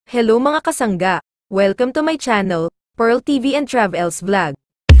Hello mga kasangga! Welcome to my channel, Pearl TV and Travels Vlog.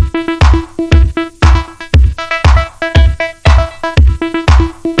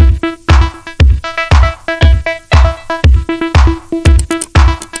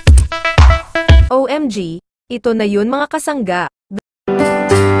 OMG, ito na yun mga kasangga.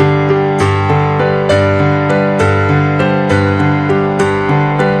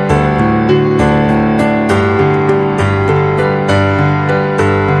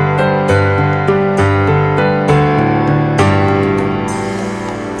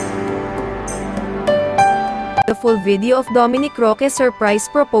 The full video of Dominic Roque's surprise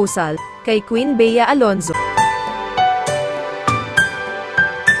proposal kay Queen Bea Alonzo.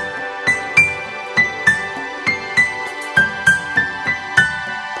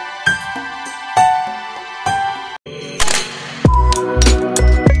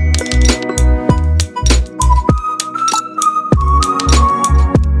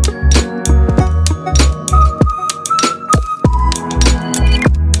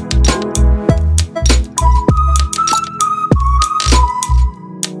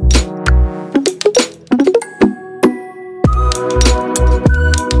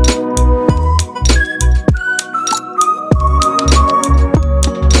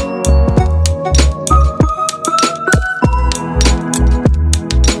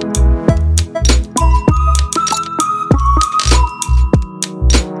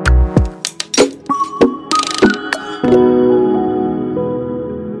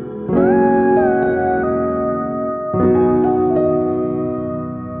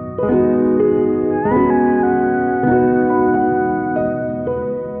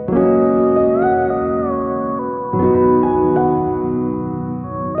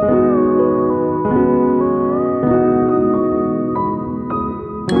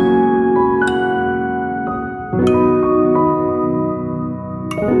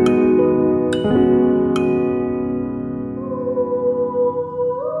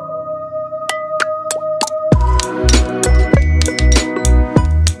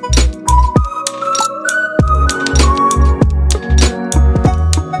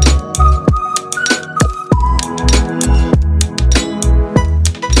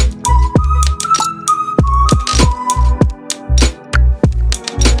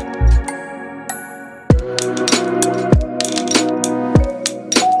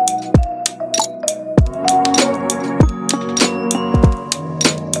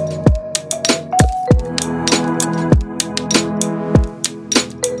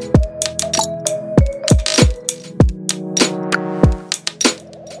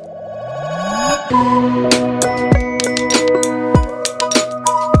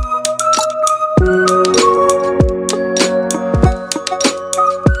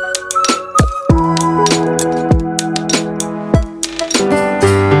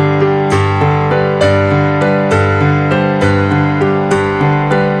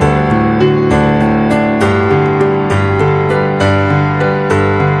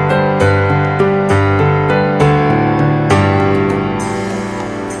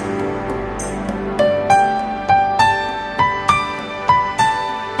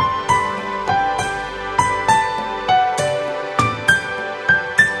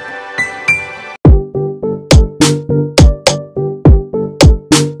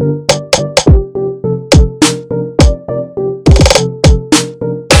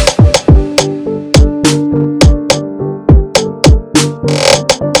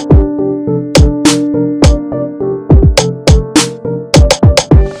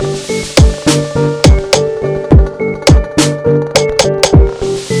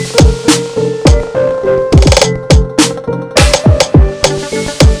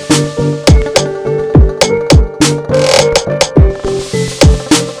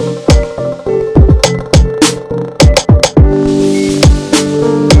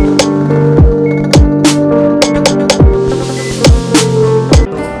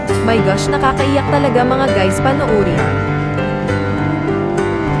 My gosh, nakakaiyak talaga mga guys, panuorin.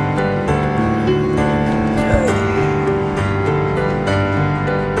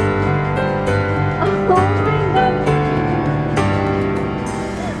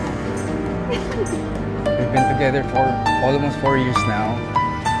 We've been together for almost 4 years now,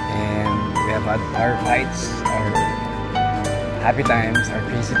 and we have had our fights, our happy times, our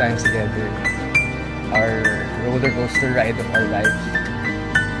crazy times together, our roller coaster ride of our lives.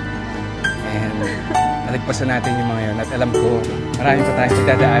 And nalagpasan natin yung mga yun at alam ko marami pa tayong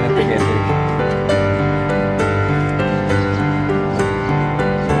pagdadaanan together.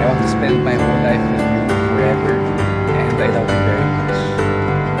 I want to spend my whole life with you forever, and I love you very much.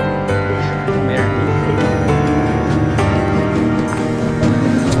 Marry me.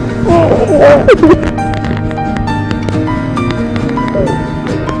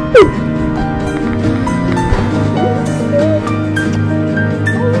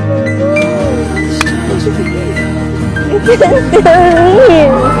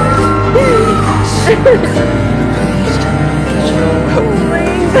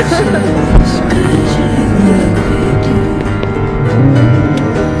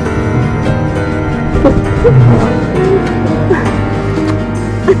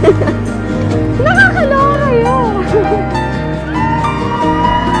 Nakakaloka kayo.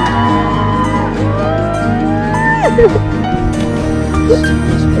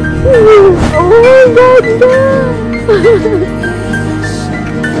 Oh my God, I love you.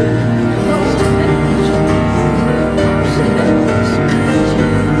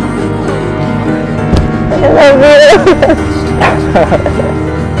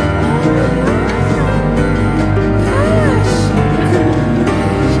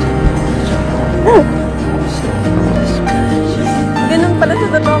 Ganun pala sa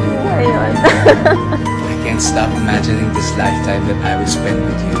totoong buhay yun. I can't stop imagining this lifetime that I will spend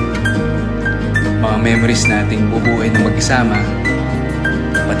with you. Mga memories nating bubuhay na mag-isama,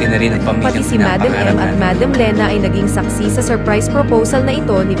 pati na rin ang pamilyang Pati si Madam M at Madam Lena ay naging saksi sa surprise proposal na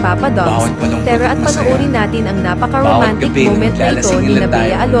ito ni Papa Doms. Tara at panoorin natin ang napaka-romantic moment na ito ni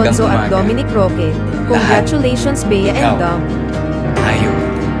Bea Alonzo at Dominic Roque. Congratulations, Bea and Dom. Tayo,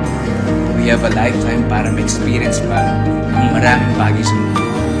 we have a lifetime para ma-experience pa ang maraming bagay sa mundo.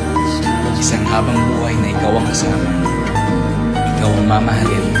 Isang habang buhay na ikaw ang kasama, ikaw ang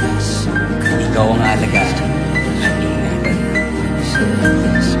mamahalin, ikaw ang alagaan at ingatan.